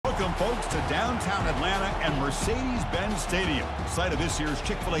Welcome, folks, to downtown Atlanta and Mercedes-Benz Stadium, site of this year's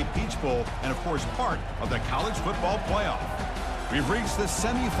Chick-fil-A Peach Bowl and, of course, part of the college football playoff. We've reached the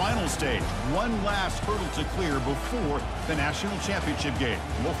semifinal stage, one last hurdle to clear before the national championship game.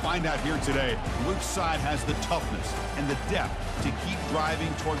 We'll find out here today which side has the toughness and the depth to keep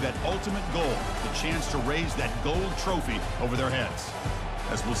driving toward that ultimate goal, the chance to raise that gold trophy over their heads.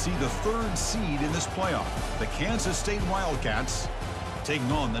 As we'll see the third seed in this playoff, the Kansas State Wildcats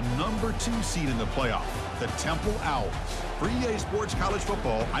taking on the number 2 seed in the playoff, the Temple Owls. For EA Sports College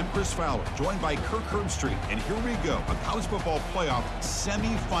Football, I'm Chris Fowler, joined by Kirk Herbstreit, and here we go, a college football playoff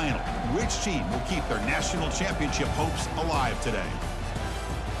semifinal. Which team will keep their national championship hopes alive today?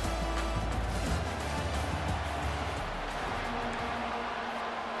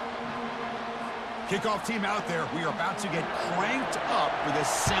 Kickoff team out there. We are about to get cranked up for this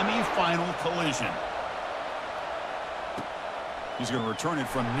semifinal collision. He's going to return it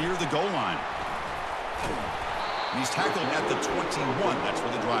from near the goal line. And he's tackled at the 21. That's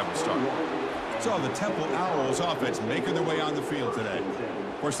where the drive will start. So the Temple Owls offense making their way on the field today.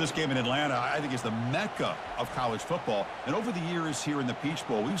 Of course, this game in Atlanta, I think, is the mecca of college football. And over the years here in the Peach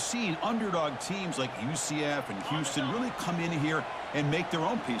Bowl, we've seen underdog teams like UCF and Houston really come in here and make their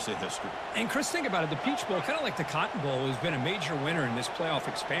own piece of history. And Chris, think about it. The Peach Bowl, kind of like the Cotton Bowl, has been a major winner in this playoff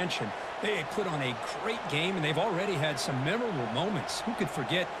expansion. They put on a great game, and they've already had some memorable moments. Who could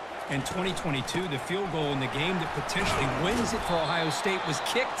forget in 2022, the field goal in the game that potentially wins it for Ohio State was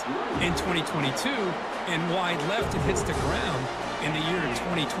kicked in 2022, and wide left, it hits the ground in the year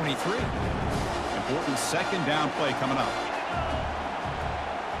 2023. Important second down play coming up.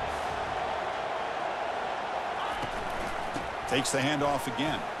 Takes the handoff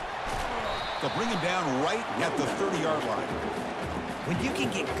again. They'll bring him down right at the 30-yard line. When you can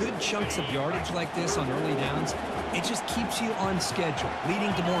get good chunks of yardage like this on early downs, it just keeps you on schedule,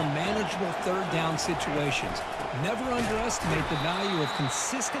 leading to more manageable third down situations. Never underestimate the value of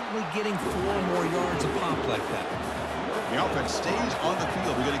consistently getting 4 more yards a pop like that. The offense stays on the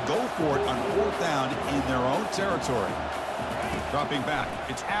field. They're going to go for it on 4th down in their own territory. Dropping back,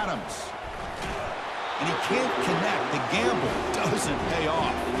 it's Adams. And he can't connect. The gamble doesn't pay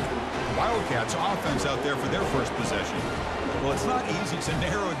off. Wildcats offense out there for their first possession. Well, it's not easy to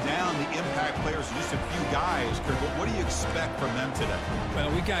narrow down the impact players to just a few guys, Kirk, but what do you expect from them today? Well,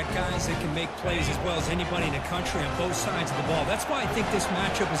 we got guys that can make plays as well as anybody in the country on both sides of the ball. That's why I think this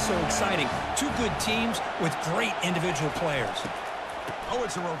matchup is so exciting. 2 good teams with great individual players. Oh,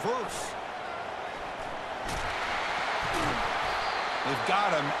 it's a reverse. They've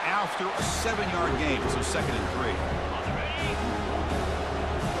got him after a 7-yard gain, so 2nd and 3.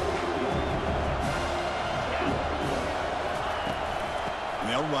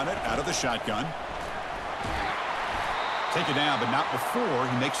 They'll run it out of the shotgun. Take it down, but not before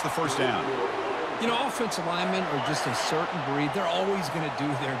he makes the first down. You know, offensive linemen are just a certain breed. They're always going to do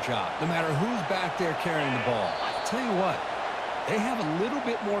their job, no matter who's back there carrying the ball. I'll tell you what, they have a little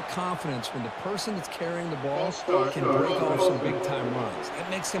bit more confidence when the person that's carrying the ball can break off some big-time runs. That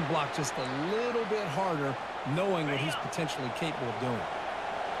makes him block just a little bit harder, knowing what he's potentially capable of doing.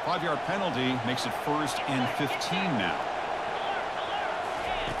 5-yard penalty makes it 1st and 15 now.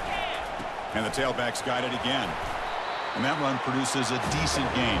 And the tailback's got it again. And that run produces a decent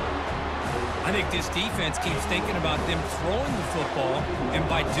gain. I think this defense keeps thinking about them throwing the football, and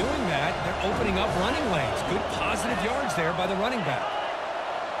by doing that, they're opening up running lanes. Good positive yards there by the running back.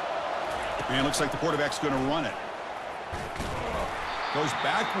 And it looks like the quarterback's going to run it. Goes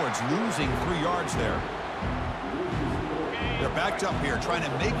backwards, losing 3 yards there. They're backed up here, trying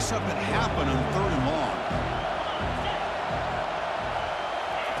to make something happen on 3rd and long.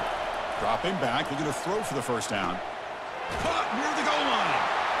 Dropping back, looking to throw for the first down. Caught near the goal line.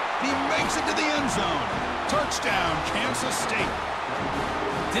 He makes it to the end zone. Touchdown, Kansas State.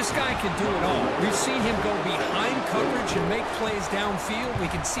 This guy can do it all. We've seen him go behind coverage and make plays downfield. We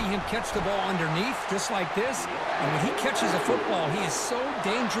can see him catch the ball underneath, just like this. And when he catches a football, he is so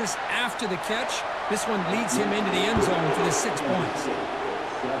dangerous after the catch. This one leads him into the end zone for the 6 points.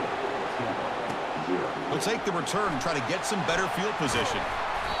 We'll take the return and try to get some better field position.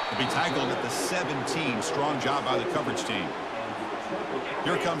 He'll be tackled at the 17. Strong job by the coverage team.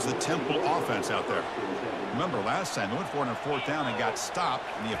 Here comes the Temple offense out there. Remember, last time they went for it on 4th down and got stopped,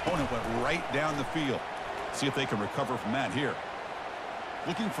 and the opponent went right down the field. See if they can recover from that here.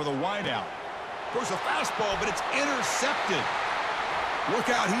 Looking for the wideout. Throws a fastball, but it's intercepted.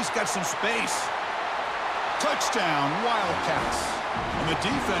 Look out, he's got some space. Touchdown, Wildcats. And the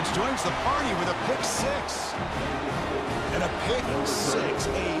defense joins the party with a pick six. And a pick six,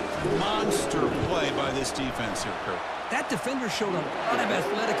 a monster play by this defense here, Kurt. That defender showed a lot of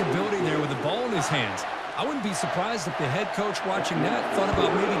athletic ability there with the ball in his hands. I wouldn't be surprised if the head coach watching that thought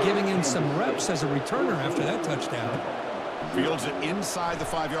about maybe giving him some reps as a returner after that touchdown. Fields it inside the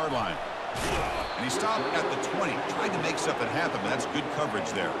 5-yard line. And he stopped at the 20, trying to make something happen, but that's good coverage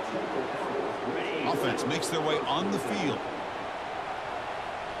there. Offense makes their way on the field.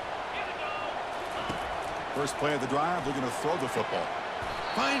 First play of the drive, they're going to throw the football.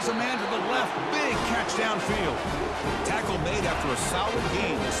 Finds a man to the left. Big catch downfield. Tackle made after a solid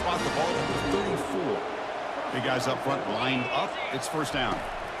gain to spot the ball at the 34. Big guys up front lined up. It's first down.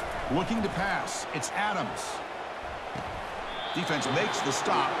 Looking to pass. It's Adams. Defense makes the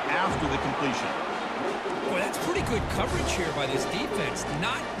stop after the completion. Boy, that's pretty good coverage here by this defense.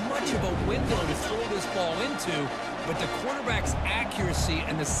 Not much of a window to throw this ball into, but the quarterback's accuracy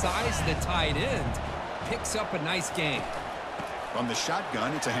and the size of the tight end picks up a nice gain. From the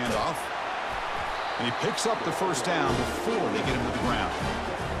shotgun, it's a handoff. And he picks up the first down before they get him to the ground.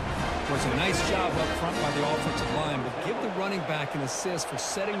 It was a nice job up front by the offensive line, but give the running back an assist for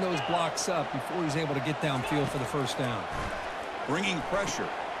setting those blocks up before he's able to get downfield for the first down. Bringing pressure.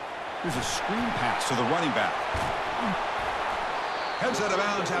 Here's a screen pass to the running back. Heads out of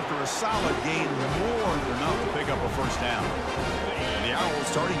bounds after a solid gain, more than enough to pick up a first down. And the Owls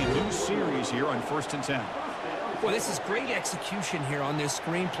starting a new series here on 1st and 10. Boy, this is great execution here on this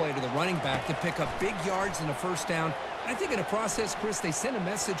screenplay to the running back to pick up big yards in the first down. I think in the process, Chris, they send a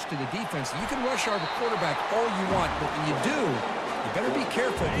message to the defense. You can rush our quarterback all you want, but when you do, you better be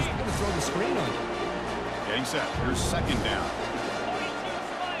careful because we're going to throw the screen on you. Getting set. Here's second down.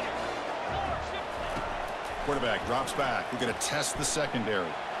 Quarterback drops back. We're going to test the secondary.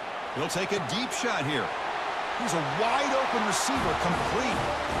 He'll take a deep shot here. Here's a wide-open receiver, complete.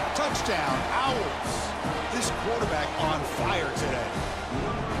 Touchdown, Owls. This quarterback on fire today.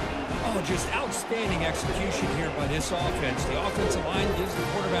 Oh, just outstanding execution here by this offense. The offensive line gives the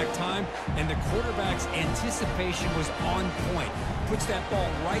quarterback time, and the quarterback's anticipation was on point. Puts that ball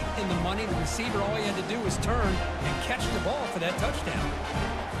right in the money. The receiver, all he had to do was turn and catch the ball for that touchdown.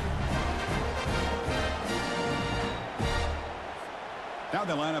 Now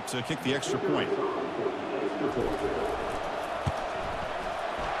they line up to kick the extra point.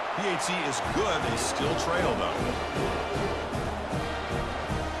 PAT is good. They still trail, though.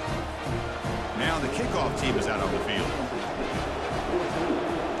 Now the kickoff team is out on the field.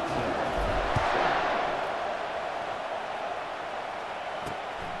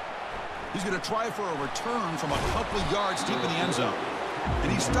 He's going to try for a return from a couple of yards deep in the end zone.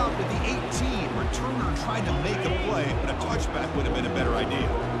 And he stopped at the 18. Returner trying to make a play, but a touchback would have been a better idea.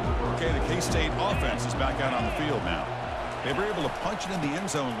 Okay, the K-State offense is back out on the field now. They were able to punch it in the end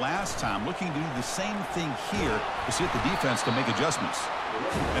zone last time, looking to do the same thing here to see if the defense to make adjustments.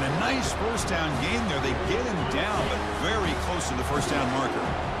 And a nice first down gain there. They get him down, but very close to the first down marker.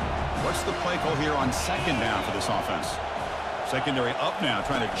 What's the play call here on second down for this offense? Secondary up now,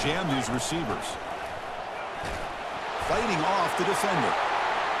 trying to jam these receivers. Fighting off the defender.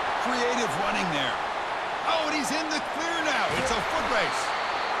 Creative running there. Oh, and he's in the clear now. It's a foot race.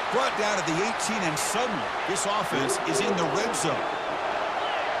 Brought down at the 18, and suddenly this offense is in the red zone.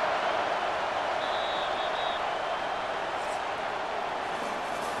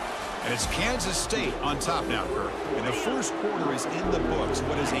 And it's Kansas State on top now, Kirk. And the first quarter is in the books.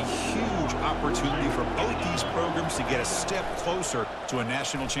 What is a huge opportunity for both these programs to get a step closer to a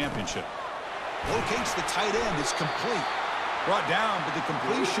national championship. Locates the tight end. It's complete. Brought down, but the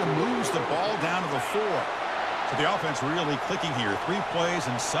completion moves the ball down to the 4. So the offense really clicking here. 3 plays,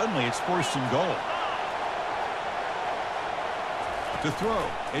 and suddenly it's 1st and goal. To throw,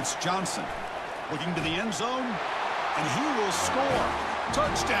 it's Johnson. Looking to the end zone, and he will score.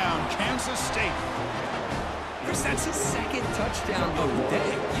 Touchdown, Kansas State. Chris, that's his second touchdown of the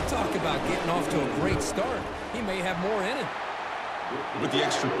day. You talk about getting off to a great start. He may have more in it. With the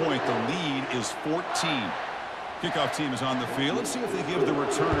extra point, the lead is 14. Kickoff team is on the field. Let's see if they give the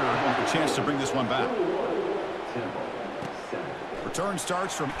returner a chance to bring this one back. Return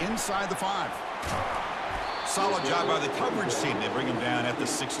starts from inside the 5. Solid job by the coverage team. They bring him down at the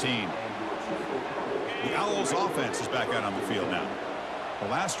 16. The Owls offense is back out on the field now. The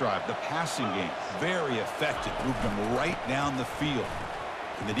last drive, the passing game, very effective. Moved them right down the field.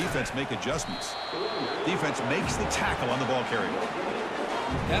 Can the defense make adjustments? Defense makes the tackle on the ball carrier.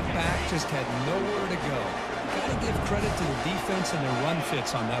 That back just had nowhere to go. Got to give credit to the defense and their run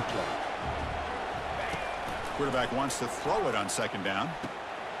fits on that play. Quarterback wants to throw it on second down.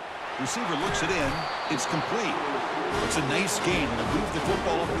 Receiver looks it in. It's complete. It's a nice gain. It'll move the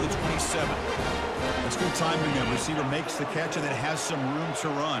football up to the 27. It's good timing there. Receiver makes the catch and then has some room to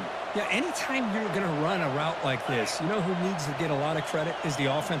run. Yeah, anytime you're going to run a route like this, you know who needs to get a lot of credit is the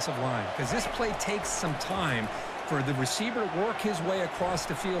offensive line, because this play takes some time for the receiver to work his way across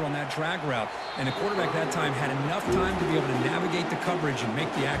the field on that drag route, and the quarterback that time had enough time to be able to navigate the coverage and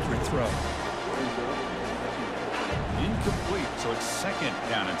make the accurate throw. Incomplete, so it's second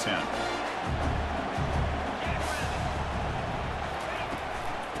down and 10.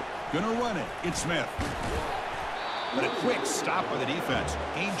 Gonna run it. It's Smith. But a quick stop by the defense.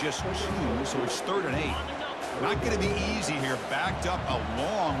 Gain just 2, so it's 3rd and 8. Not going to be easy here. Backed up a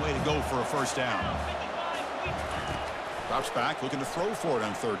long way to go for a first down. Drops back, looking to throw for it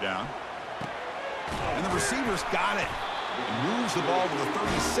on 3rd down. And the receiver's got it. He moves the ball to the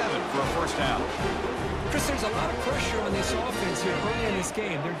 37 for a first down. Chris, there's a lot of pressure on this offense here early in this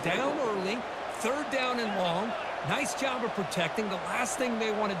game. They're down early, 3rd down and long. Nice job of protecting. The last thing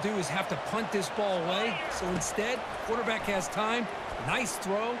they want to do is have to punt this ball away. So instead, quarterback has time. Nice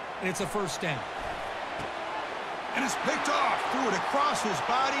throw, and it's a first down. And it's picked off. Threw it across his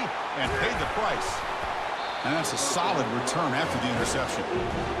body and paid the price. And that's a solid return after the interception.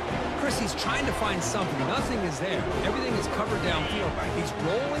 Chris, he's trying to find something. Nothing is there. Everything is covered downfield. He's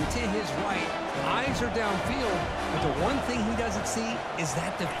rolling to his right. Eyes are downfield. But the one thing he doesn't see is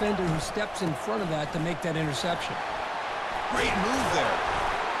that defender who steps in front of that to make that interception. Great move there.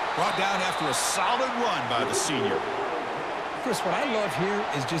 Brought down after a solid run by the senior. Chris, what I love here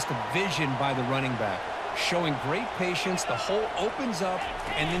is just the vision by the running back. Showing great patience. The hole opens up,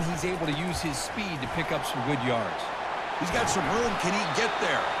 and then he's able to use his speed to pick up some good yards. He's got some room. Can he get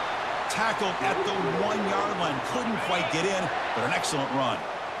there? Tackled at the 1-yard line. Couldn't quite get in, but an excellent run.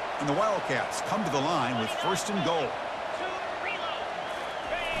 And the Wildcats come to the line with 1st and goal.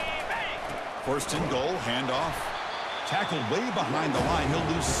 1st and goal, handoff. Tackled way behind the line.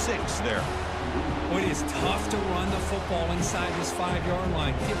 He'll lose 6 there. Boy, it is tough to run the football inside this 5-yard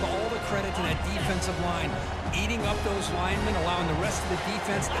line. Give all the credit to that defensive line, eating up those linemen, allowing the rest of the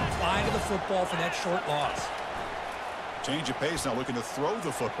defense to fly to the football for that short loss. Change of pace now, looking to throw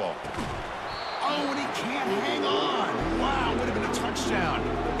the football. Oh, and he can't hang on. Wow, would have been a touchdown.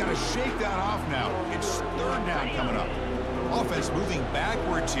 Got to shake that off now. It's 3rd down coming up. Offense moving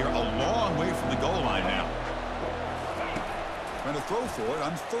backwards here, a long way from the goal line now. Trying to throw for it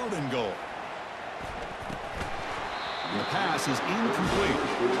on 3rd and goal. And the pass is incomplete.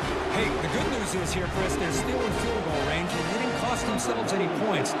 Hey, the good news is here, Chris, they're still in field goal range, and they didn't cost themselves any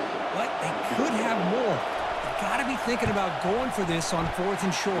points, but they could have more. Got to be thinking about going for this on 4th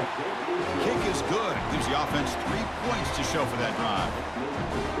and short. Kick is good. Gives the offense 3 points to show for that drive.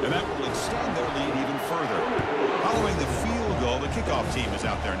 And that will extend their lead even further. Following the field goal, the kickoff team is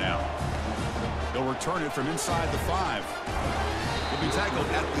out there now. They'll return it from inside the 5. He'll be tackled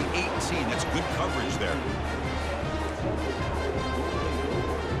at the 18. That's good coverage there.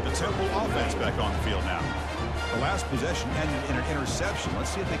 The Temple offense back on the field now. The last possession ended in an interception.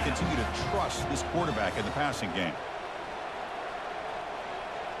 Let's see if they continue to trust this quarterback in the passing game.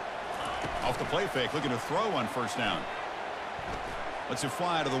 Off the play fake, looking to throw on 1st down. Lets it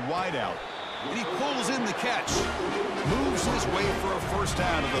fly to the wideout. And he pulls in the catch. Moves his way for a first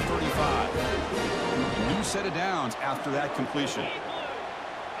down to the 35. A new set of downs after that completion.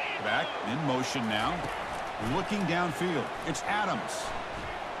 Back in motion now. Looking downfield. It's Adams.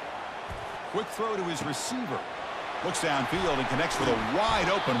 Quick throw to his receiver. Looks downfield and connects with a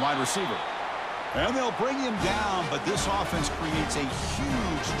wide-open wide receiver. And they'll bring him down, but this offense creates a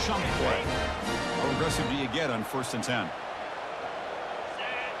huge chunk play. How aggressive do you get on 1st and 10?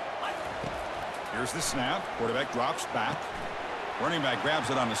 Here's the snap. Quarterback drops back. Running back grabs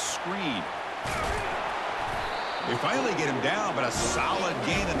it on a screen. They finally get him down, but a solid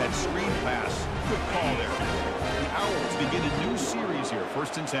gain in that screen pass. Good call there. The Owls begin a new series here,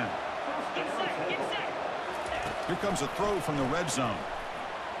 1st and 10. Here comes a throw from the red zone.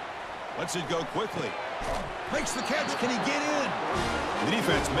 Lets it go quickly. Makes the catch. Can he get in? The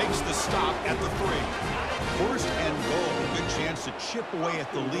defense makes the stop at the 3. 1st and goal. Good chance to chip away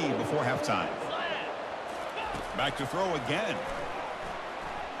at the lead before halftime. Back to throw again.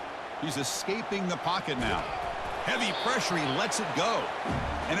 He's escaping the pocket now. Heavy pressure. He lets it go.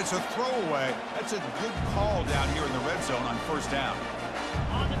 And it's a throwaway. That's a good call down here in the red zone on 1st down.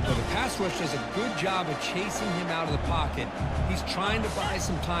 So the pass rush does a good job of chasing him out of the pocket. He's trying to buy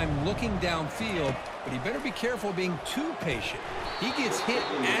some time looking downfield, but he better be careful being too patient. He gets hit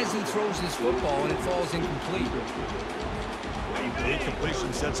as he throws this football, and it falls incomplete. The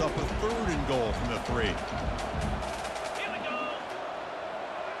incompletion sets up a 3rd and goal from the 3.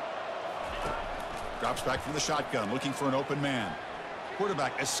 Drops back from the shotgun, looking for an open man.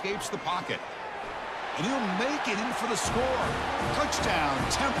 Quarterback escapes the pocket. And he'll make it in for the score. Touchdown,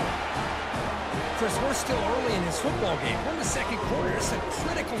 Temple. Chris, we're still early in this football game. We're in the second quarter. It's a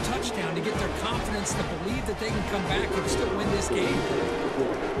critical touchdown to get their confidence to believe that they can come back and still win this game.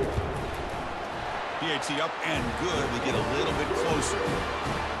 PAT up and good. We get a little bit closer.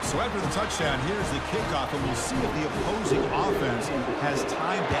 So after the touchdown, here's the kickoff, and we'll see if the opposing offense has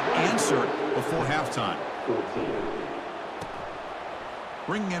time to answer before halftime.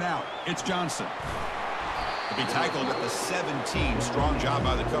 Bringing it out, it's Johnson. To be tackled at the 17. Strong job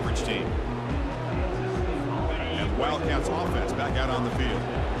by the coverage team. And Wildcats offense back out on the field.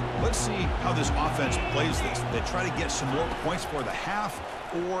 Let's see how this offense plays this. They try to get some more points for the half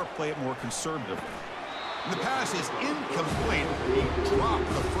or play it more conservatively. And the pass is incomplete. He dropped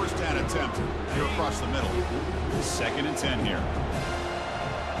the first down attempt here across the middle. 2nd and 10 here.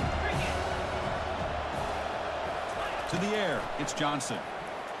 To the air, it's Johnson.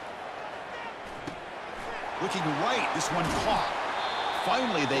 Looking right, this one caught.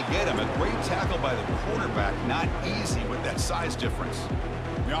 Finally, they get him. A great tackle by the quarterback. Not easy with that size difference.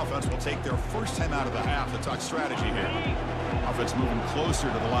 The offense will take their first time out of the half to talk strategy here. Offense moving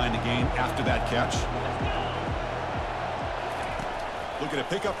closer to the line to gain after that catch. Looking to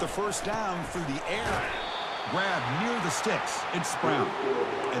pick up the first down through the air. Grab near the sticks. It's Brown.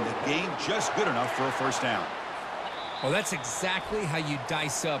 And the gain just good enough for a first down. Well, that's exactly how you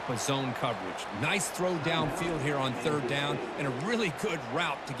dice up a zone coverage. Nice throw downfield here on 3rd down, and a really good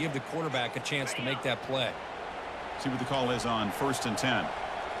route to give the quarterback a chance to make that play. See what the call is on 1st and 10.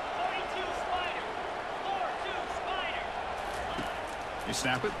 They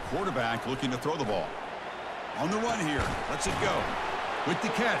snap it. Quarterback looking to throw the ball. On the run here. Lets it go. With the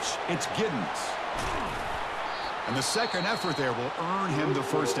catch, it's Giddens. And the second effort there will earn him the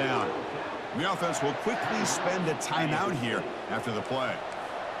first down. The offense will quickly spend a timeout here after the play.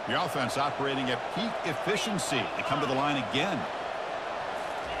 The offense operating at peak efficiency. They come to the line again.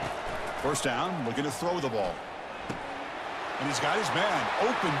 First down, looking to throw the ball. And he's got his man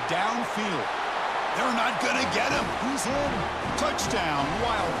open downfield. They're not going to get him. He's in. Touchdown,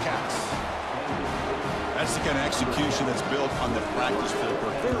 Wildcats. That's the kind of execution that's built on the practice field for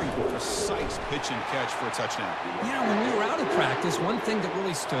a very precise pitch and catch for a touchdown. You know, when we were out of practice, one thing that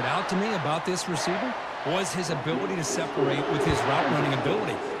really stood out to me about this receiver was his ability to separate with his route running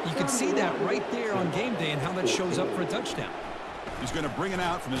ability. You could see that right there on game day and how that shows up for a touchdown. He's going to bring it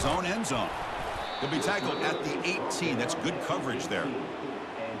out from his own end zone. He'll be tackled at the 18. That's good coverage there.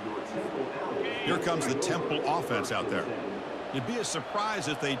 Here comes the Temple offense out there. It'd be a surprise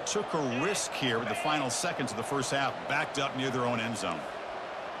if they took a risk here with the final seconds of the first half, backed up near their own end zone.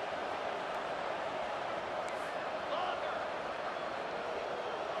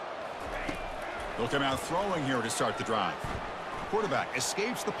 They'll come out throwing here to start the drive. Quarterback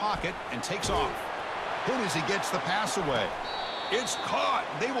escapes the pocket and takes off. Hit as he gets the pass away. It's caught.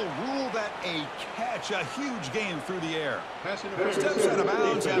 They will rule that a catch, a huge gain through the air. Steps out of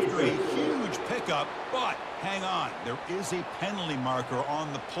bounds after a huge pickup, but hang on. There is a penalty marker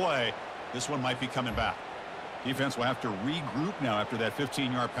on the play. This one might be coming back. Defense will have to regroup now after that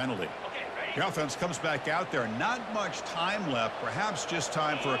 15-yard penalty. The offense comes back out there. Not much time left. Perhaps just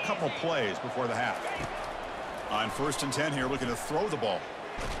time for a couple plays before the half. On 1st and 10 here, looking to throw the ball.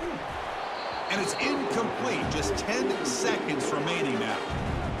 And it's incomplete. Just 10 seconds remaining now.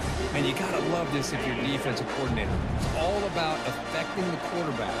 And you got to love this if you're a defensive coordinator. It's all about affecting the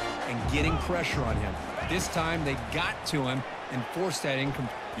quarterback and getting pressure on him. This time they got to him and forced that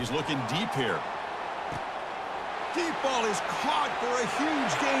incomplete. He's looking deep here. Deep ball is caught for a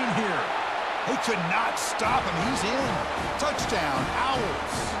huge gain here. They could not stop him. He's in. Touchdown,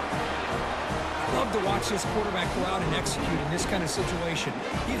 Owls. Love to watch this quarterback go out and execute in this kind of situation.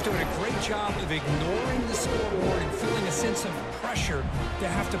 He's doing a great job of ignoring the scoreboard and feeling a sense of pressure to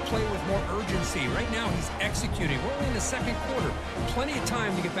have to play with more urgency. Right now, he's executing. We're only in the second quarter. Plenty of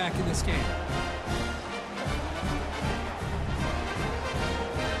time to get back in this game.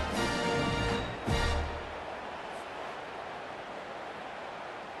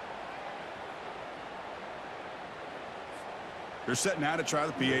 They're setting out to try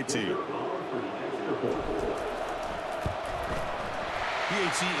the PAT.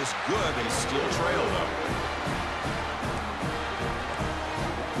 PAT is good. They still trail, though.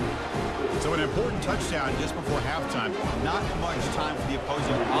 So an important touchdown just before halftime. Not much time for the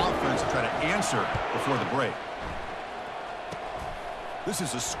opposing offense to try to answer before the break. This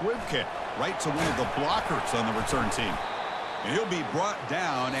is a squib kick right to one of the blockers on the return team. And he'll be brought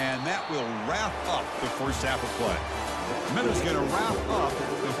down, and that will wrap up the first half of play. Minnows going to wrap up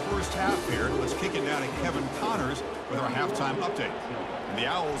the first half here. Let's kick checking down at Kevin Connors with our halftime update. And the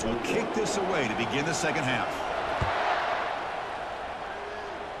Owls will kick this away to begin the second half.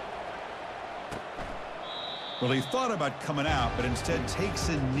 Well, he thought about coming out, but instead takes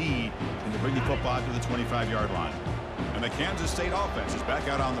a knee and to bring the football to the 25-yard line. And the Kansas State offense is back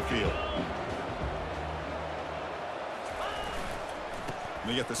out on the field.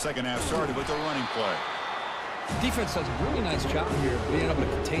 They get the second half started with the running play. Defense does a really nice job here being able to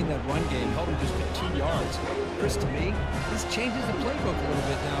contain that run game, held him just 15 yards. Chris, to me, this changes the playbook a little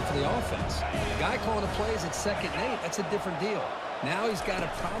bit now for the offense. The guy calling the plays at 2nd and 8, that's a different deal. Now he's got to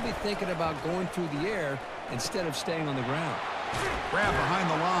probably thinking about going through the air instead of staying on the ground. Grab behind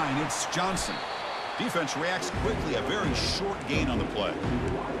the line, it's Johnson. Defense reacts quickly, a very short gain on the play.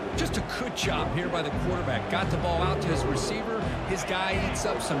 Just a good job here by the quarterback. Got the ball out to his receiver. His guy eats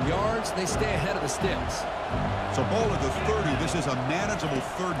up some yards. They stay ahead of the sticks. So ball at the 30. This is a manageable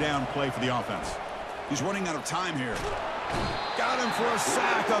third down play for the offense. He's running out of time here. Got him for a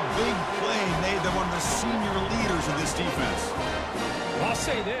sack. A big play made them one of the senior leaders in this defense. Well, I'll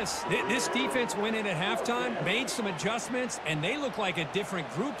say this. This defense went in at halftime, made some adjustments, and they look like a different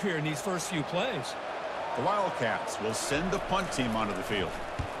group here in these first few plays. The Wildcats will send the punt team onto the field.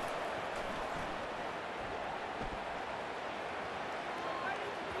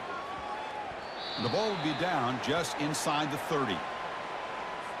 The ball will be down just inside the 30.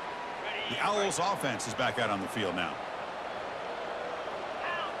 The Owls offense is back out on the field now.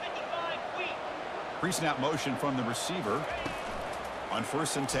 Pre-snap motion from the receiver. On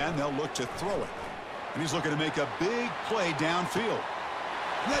 1st and 10, they'll look to throw it. And he's looking to make a big play downfield.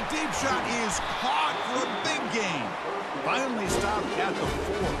 That deep shot is caught for a big gain. Finally stopped at the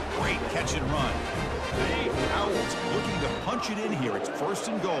 4. Great catch and run. The Owls looking to punch it in here. It's 1st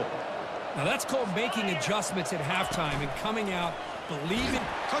and goal. Now that's called making adjustments at halftime and coming out believing.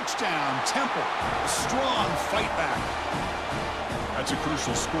 Touchdown, Temple. A strong fight back. That's a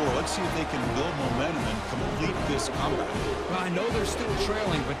crucial score. Let's see if they can build momentum and complete this comeback. Well, I know they're still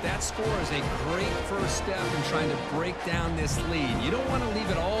trailing, but that score is a great first step in trying to break down this lead. You don't want to leave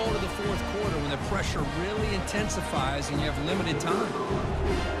it all to the 4th quarter when the pressure really intensifies and you have limited time.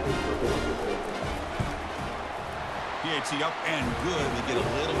 PAT up and good. They get a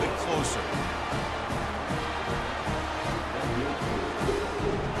little bit closer.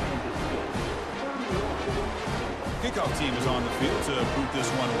 Kickoff team is on the field to boot this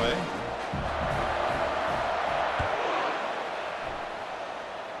one away.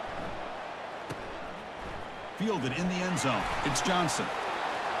 Fielded in the end zone. It's Johnson.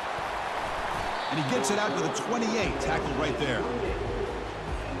 And he gets it out to the 28. Tackled right there.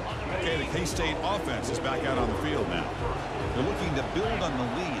 Okay, the K-State offense is back out on the field now. They're looking to build on the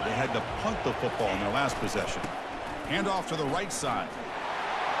lead. They had to punt the football in their last possession. Hand off to the right side.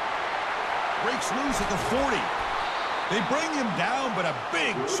 Breaks loose at the 40. They bring him down, but a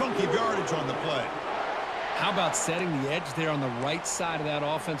big chunk of yardage on the play. How about setting the edge there on the right side of that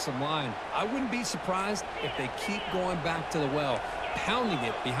offensive line? I wouldn't be surprised if they keep going back to the well, pounding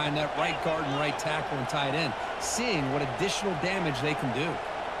it behind that right guard and right tackle and tight end, seeing what additional damage they can do.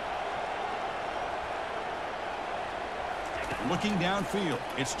 Looking downfield,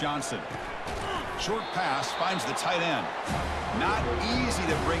 it's Johnson. Short pass finds the tight end. Not easy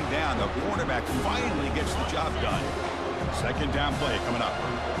to bring down. The cornerback finally gets the job done. Second down play coming up.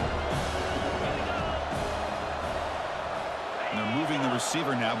 And they're moving the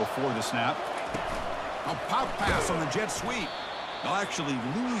receiver now before the snap. A pop pass on the jet sweep. They'll actually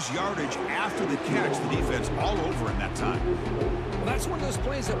lose yardage after the catch. The defense all over him that time. Well, that's one of those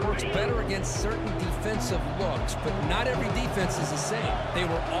plays that works better against certain defensive looks, but not every defense is the same. They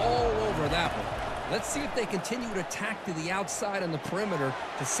were all over that one. Let's see if they continue to attack to the outside on the perimeter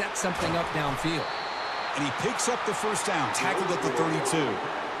to set something up downfield. And he picks up the first down, tackled at the 32.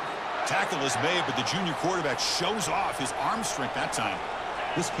 Tackle is made, but the junior quarterback shows off his arm strength that time.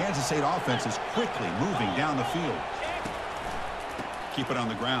 This Kansas State offense is quickly moving down the field. Keep it on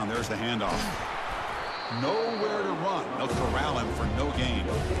the ground. There's the handoff. Nowhere to run. They'll corral him for no gain.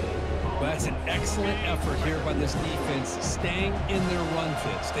 Well, that's an excellent effort here by this defense, staying in their run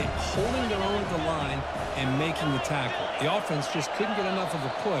fits. They holding their own at the line and making the tackle. The offense just couldn't get enough of a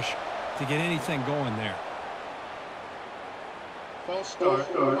push to get anything going there. False start.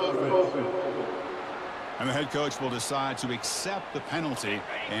 And the head coach will decide to accept the penalty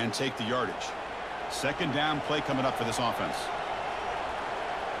and take the yardage. Second down play coming up for this offense.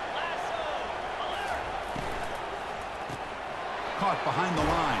 Caught behind the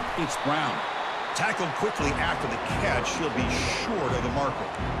line. It's Brown. Tackled quickly after the catch. He'll be short of the marker.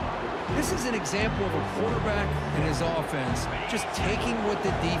 This is an example of a quarterback and his offense just taking what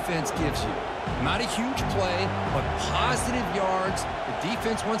the defense gives you. Not a huge play, but positive yards. The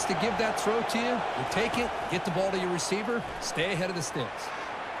defense wants to give that throw to you. You take it, get the ball to your receiver, stay ahead of the sticks.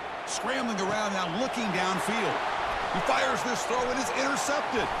 Scrambling around now, looking downfield. He fires this throw and is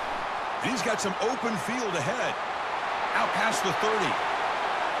intercepted. And he's got some open field ahead. Out past the 30.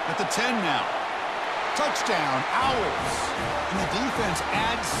 At the 10 now. Touchdown, Owls. And the defense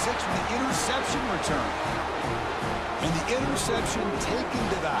adds 6 with the interception return. And the interception taken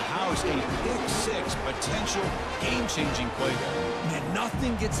to the house, a pick 6 potential game-changing play there. Man,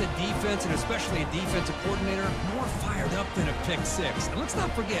 nothing gets a defense, and especially a defensive coordinator, more fired up than a pick 6. And let's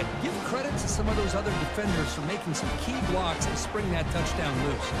not forget, give credit to some of those other defenders for making some key blocks and spring that touchdown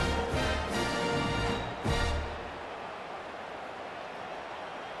loose.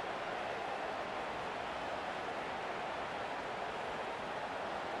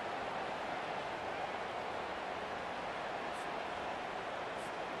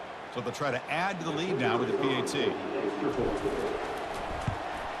 So they'll try to add to the lead now with the PAT.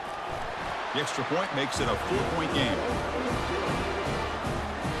 The extra point makes it a 4-point game.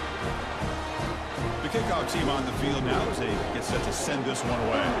 The kickoff team on the field now as they get set to send this one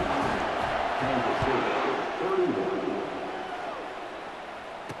away.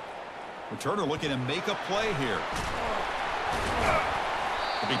 Returner looking to make a play here.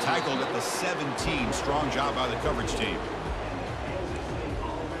 To be tackled at the 17. Strong job by the coverage team.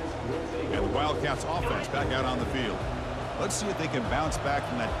 And the Wildcats offense back out on the field. Let's see if they can bounce back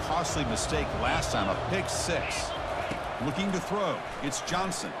from that costly mistake last time, a pick 6. Looking to throw. It's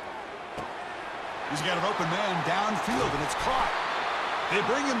Johnson. He's got an open man downfield, and it's caught. They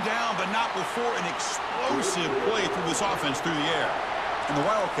bring him down, but not before an explosive play through this offense through the air. And the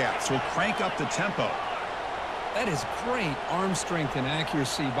Wildcats will crank up the tempo. That is great arm strength and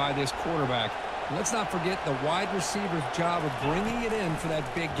accuracy by this quarterback. And let's not forget the wide receiver's job of bringing it in for that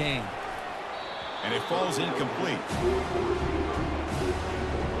big game. And it falls incomplete.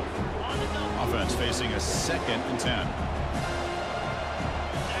 Offense facing a 2nd and 10.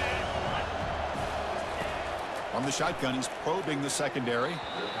 From the shotgun, he's probing the secondary,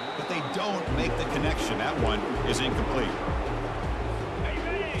 but they don't make the connection. That one is incomplete.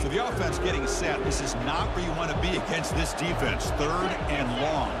 So the offense getting set. This is not where you want to be against this defense. 3rd and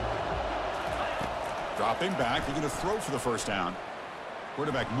long. Dropping back, looking to throw for the first down.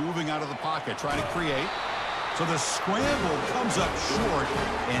 Quarterback moving out of the pocket, trying to create. So the scramble comes up short,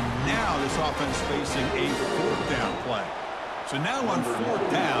 and now this offense facing a 4th down play. So now on 4th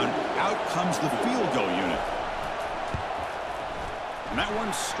down, out comes the field goal unit. And that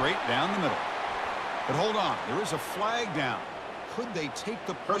one's straight down the middle. But hold on, there is a flag down. Could they take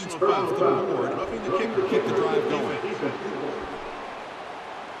the points off the board, hoping the kicker keep the drive going?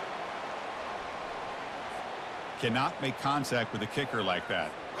 Cannot make contact with a kicker like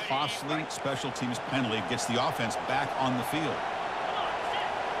that. Costly special teams penalty gets the offense back on the field.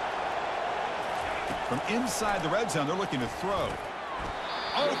 From inside the red zone, they're looking to throw.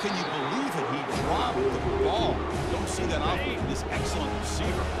 Oh, can you believe it? He dropped the ball. Don't see that often from this excellent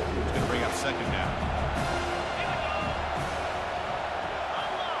receiver. He's going to bring up 2nd down.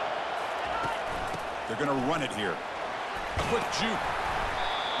 They're going to run it here. A quick juke.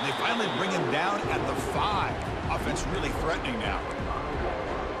 And they finally bring him down at the 5. Offense really threatening now.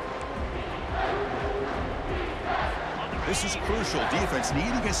 This is crucial. Defense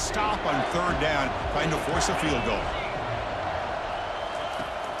needing a stop on 3rd down, trying to force a field goal.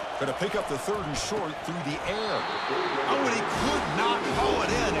 Going to pick up the 3rd and short through the air. Oh, and he could not call it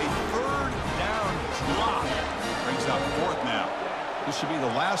in. A 3rd down drop. Brings up 4th now. This should be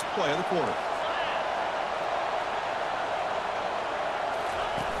the last play of the quarter.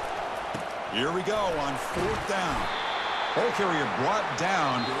 Here we go on 4th down. Ball carrier brought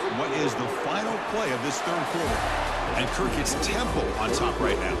down what is the final play of this 3rd quarter. And Kirk hits Temple on top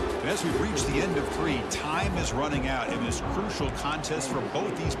right now. And as we reach the end of 3, time is running out in this crucial contest for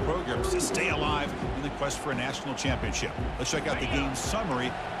both these programs to stay alive in the quest for a national championship. Let's check out the game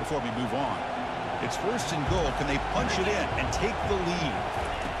summary before we move on. It's 1st and goal. Can they punch it in and take the lead?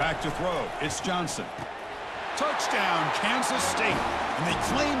 Back to throw. It's Johnson. Touchdown, Kansas State. And they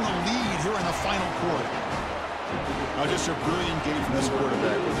claim the lead here in the final quarter. Now just a brilliant game from this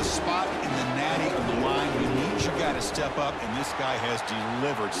quarterback. With a spot in the Natty on the line, he needs your guy to step up, and this guy has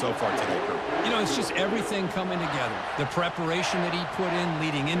delivered so far today, Kirk. You know, it's just everything coming together. The preparation that he put in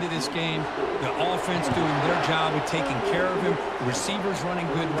leading into this game, the offense doing their job of taking care of him, the receivers running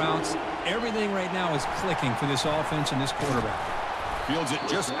good routes. Everything right now is clicking for this offense and this quarterback. Fields it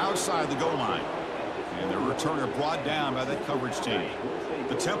just outside the goal line. And the returner brought down by that coverage team.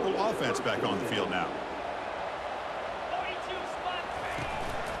 The Temple offense back on the field now.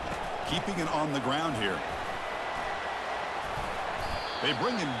 Keeping it on the ground here. They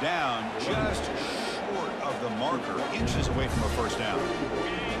bring him down just short of the marker, inches away from a first down.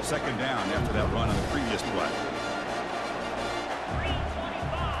 Second down after that run on the previous play.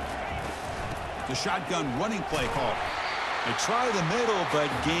 The shotgun running play call. They try the middle, but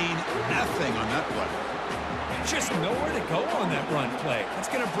gain nothing on that play. Just nowhere to go on that run play. That's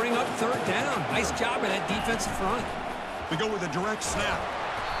going to bring up third down. Nice job by that defensive front. We go with a direct snap.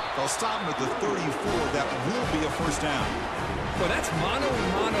 They'll stop him at the 34. That will be a first down. Well, that's mano a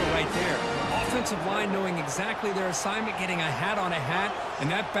mano right there. Offensive line knowing exactly their assignment, getting a hat on a hat, and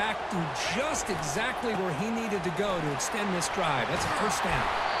that back threw just exactly where he needed to go to extend this drive. That's a first down.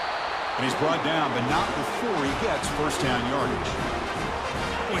 And he's brought down, but not before he gets first down yardage.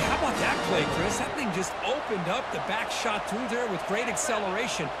 Boy, how about that play, Chris? That thing just opened up. The back shot through there with great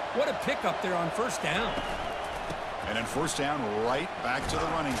acceleration. What a pickup there on first down. And then first down, right back to the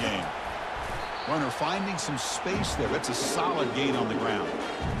running game. Runner finding some space there. That's a solid gain on the ground.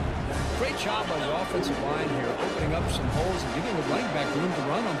 Great job by the offensive line here, opening up some holes and giving the running back room to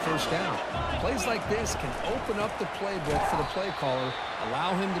run on first down. Plays like this can open up the playbook for the play caller,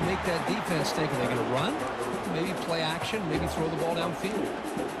 allow him to make that defense think, are they going to run? Maybe play action, maybe throw the ball downfield.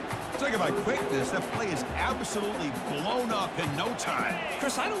 Talking about quickness, that play is absolutely blown up in no time.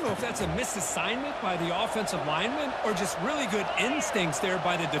 Chris, I don't know if that's a misassignment by the offensive lineman or just really good instincts there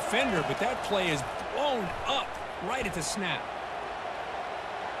by the defender, but that play is blown up right at the snap.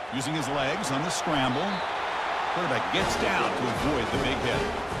 Using his legs on the scramble. Quarterback gets down to avoid the big hit.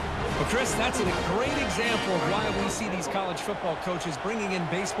 Well, Chris, that's a great example of why we see these college football coaches bringing in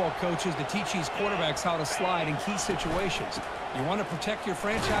baseball coaches to teach these quarterbacks how to slide in key situations. You want to protect your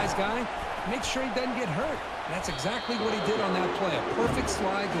franchise guy? Make sure he doesn't get hurt. That's exactly what he did on that play. A perfect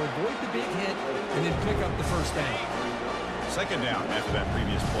slide to avoid the big hit and then pick up the first down. Second down after that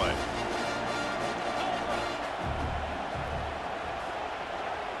previous play.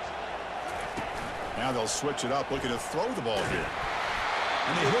 Now they'll switch it up, looking to throw the ball here.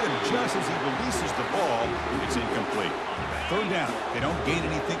 And they hit him just as he releases the ball. It's incomplete. Third down. They don't gain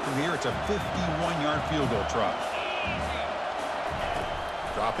anything from here. It's a 51-yard field goal try.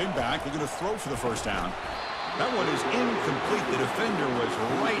 Dropping back, looking to throw for the first down. That one is incomplete. The defender was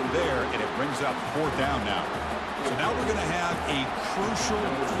right there, and it brings up fourth down now. So now we're going to have a crucial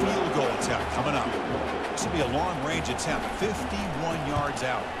field goal attempt coming up. This will be a long-range attempt, 51 yards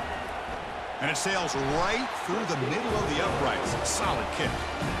out. And it sails right through the middle of the uprights. Solid kick.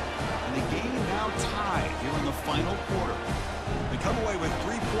 And the game now tied here in the final quarter. They come away with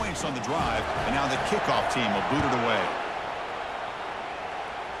 3 points on the drive, and now the kickoff team will boot it away.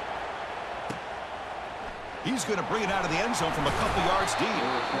 He's going to bring it out of the end zone from a couple yards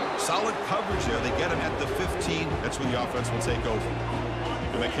deep. Solid coverage there. They get him at the 15. That's where the offense will take over.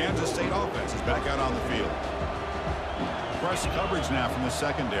 And the Kansas State offense is back out on the field. Press coverage now from the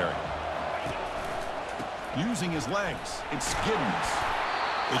secondary. Using his legs, it's Giddens.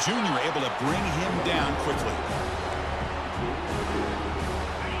 The junior able to bring him down quickly.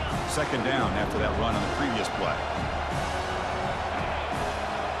 Second down after that run on the previous play.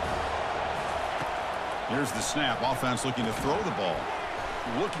 Here's the snap. Offense looking to throw the ball.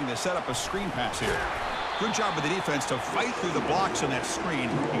 Looking to set up a screen pass here. Good job by the defense to fight through the blocks on that screen.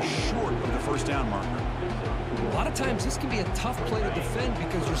 He's short of the first down marker. A lot of times this can be a tough play to defend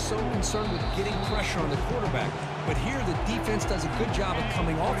because you're so concerned with getting pressure on the quarterback. But here the defense does a good job of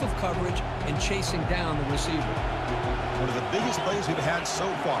coming off of coverage and chasing down the receiver. One of the biggest plays we've had so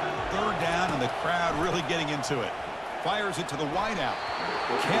far. Third down and the crowd really getting into it. Fires it to the wideout.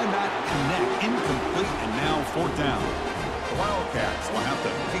 Cannot connect. Incomplete, and now fourth down. The Wildcats will have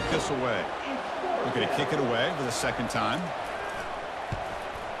to kick this away. Looking to kick it away for the second time.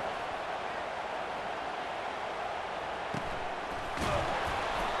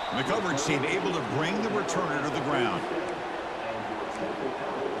 And the coverage team able to bring the returner to the ground.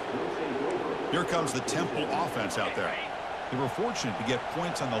 Here comes the Temple offense out there. They were fortunate to get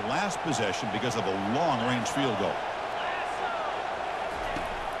points on the last possession because of a long-range field goal.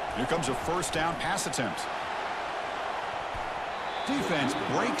 Here comes a first down pass attempt. Defense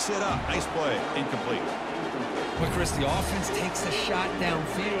breaks it up. Nice play. Incomplete. Well, Chris, the offense takes the shot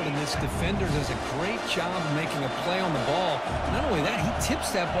downfield, and this defender does a great job of making a play on the ball. Not only that, he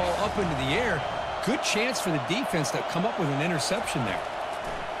tips that ball up into the air. Good chance for the defense to come up with an interception there.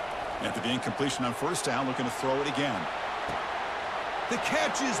 After the incompletion on first down, looking to throw it again. The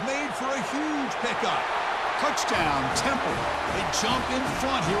catch is made for a huge pickup. Touchdown, Temple. They jump in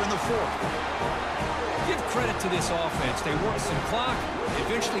front here in the fourth. Give credit to this offense. They work some clock, they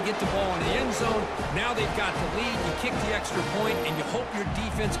eventually get the ball in the end zone. Now they've got the lead. You kick the extra point, and you hope your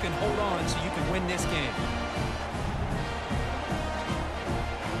defense can hold on so you can win this game.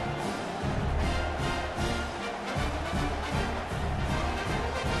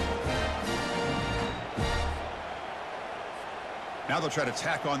 Now they'll try to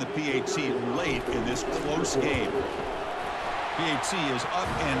tack on the PAT late in this close game. PAT is up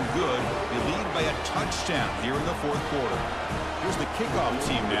and good. They lead by a touchdown here in the fourth quarter. Here's the kickoff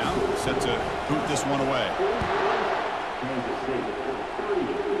team now, set to boot this one away.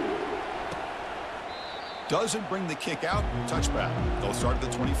 Doesn't bring the kick out. Touchback. They'll start at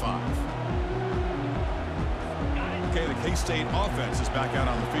the 25. Okay, the K-State offense is back out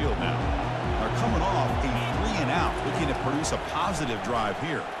on the field now. They're coming off a 3-and-out, looking to produce a positive drive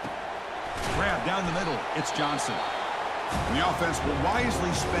here. Grab down the middle. It's Johnson. And the offense will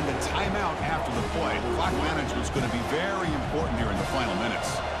wisely spend a timeout after the play. Clock management is going to be very important here in the final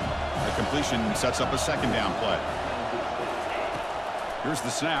minutes. The completion sets up a second down play. Here's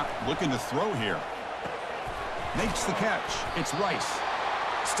the snap. Looking to throw here. Makes the catch. It's Rice.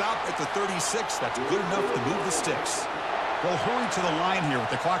 Stop at the 36. That's good enough to move the sticks. They'll hurry to the line here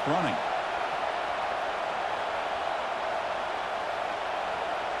with the clock running.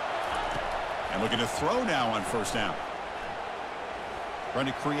 And looking to throw now on first down. Trying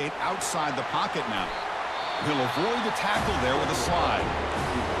to create outside the pocket now. He'll avoid the tackle there with a slide.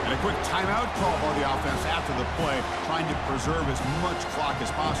 And a quick timeout call by the offense after the play, trying to preserve as much clock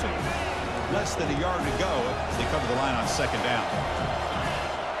as possible. Less than a yard to go as they cover the line on second down.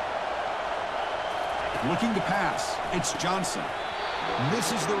 Looking to pass. It's Johnson.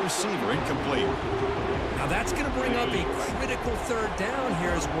 Misses the receiver, incomplete. Now that's going to bring up a critical third down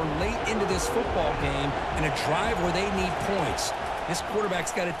here as we're late into this football game and a drive where they need points. This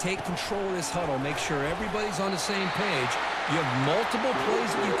quarterback's got to take control of this huddle, make sure everybody's on the same page. You have multiple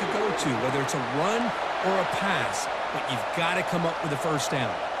plays that you could go to, whether it's a run or a pass, but you've got to come up with a first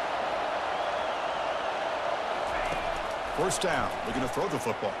down. First down, looking to throw the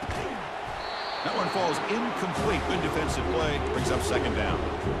football. That one falls incomplete. Good defensive play, brings up second down.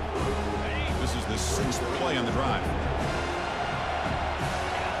 This is the sixth play on the drive.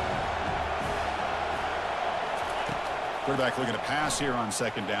 Quarterback looking to pass here on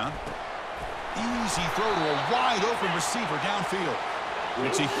second down. Easy throw to a wide open receiver downfield.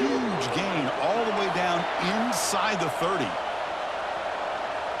 It's a huge gain all the way down inside the 30.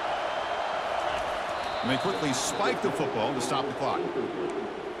 And they quickly spike the football to stop the clock.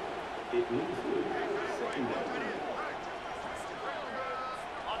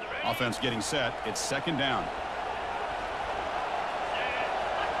 Offense getting set. It's second down.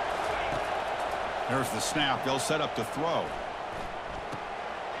 There's the snap. They'll set up to throw.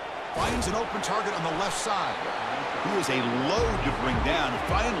 Finds an open target on the left side. He is a load to bring down.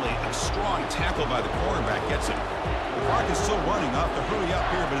 Finally, a strong tackle by the cornerback gets him. The clock is still running. Up to hurry up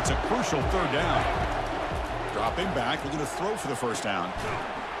here, but it's a crucial third down. Dropping back, looking to throw for the first down.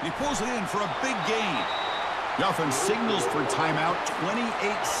 He pulls it in for a big gain. The offense signals for timeout.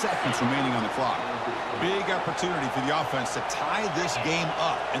 28 seconds remaining on the clock. Big opportunity for the offense to tie this game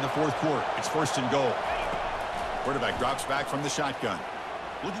up in the fourth quarter. It's first and goal. Quarterback drops back from the shotgun.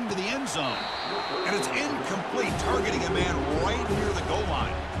 Looking to the end zone. And it's incomplete, targeting a man right near the goal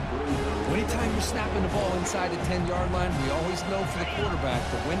line. Anytime you're snapping the ball inside the 10-yard line, we always know for the quarterback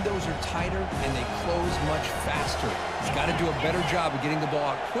the windows are tighter and they close much faster. He's got to do a better job of getting the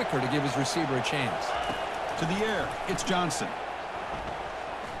ball out quicker to give his receiver a chance. To the air, it's Johnson.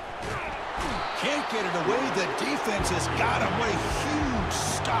 Can't get it away. The defense has got him. What a huge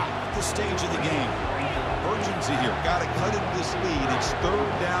stop at this stage of the game. Urgency here. Got to cut into this lead. It's third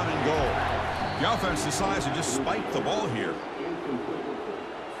down and goal. The offense decides to just spike the ball here.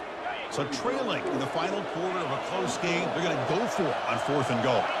 So trailing in the final quarter of a close game, they're going to go for it on fourth and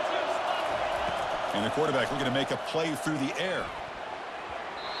goal. And the quarterback looking to make a play through the air.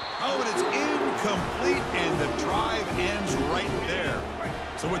 Oh, and it's incomplete, and the drive ends right there.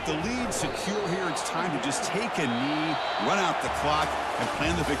 So with the lead secure here, it's time to just take a knee, run out the clock, and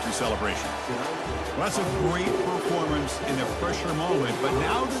plan the victory celebration. Well, that's a great performance in a pressure moment, but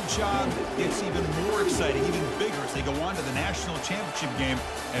now the job gets even more exciting, even bigger as they go on to the national championship game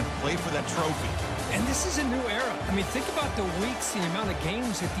and play for that trophy. And this is a new era. I mean, think about the weeks, the amount of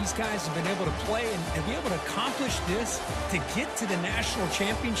games that these guys have been able to play and be able to accomplish this to get to the national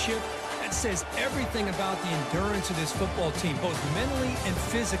championship. That says everything about the endurance of this football team, both mentally and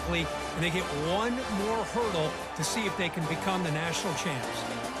physically, and they get one more hurdle to see if they can become the national champs.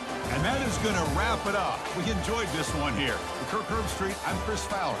 And that is going to wrap it up. We enjoyed this one here. For Kirk Herbstreit, I'm Chris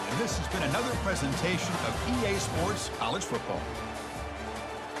Fowler, and this has been another presentation of EA Sports College Football.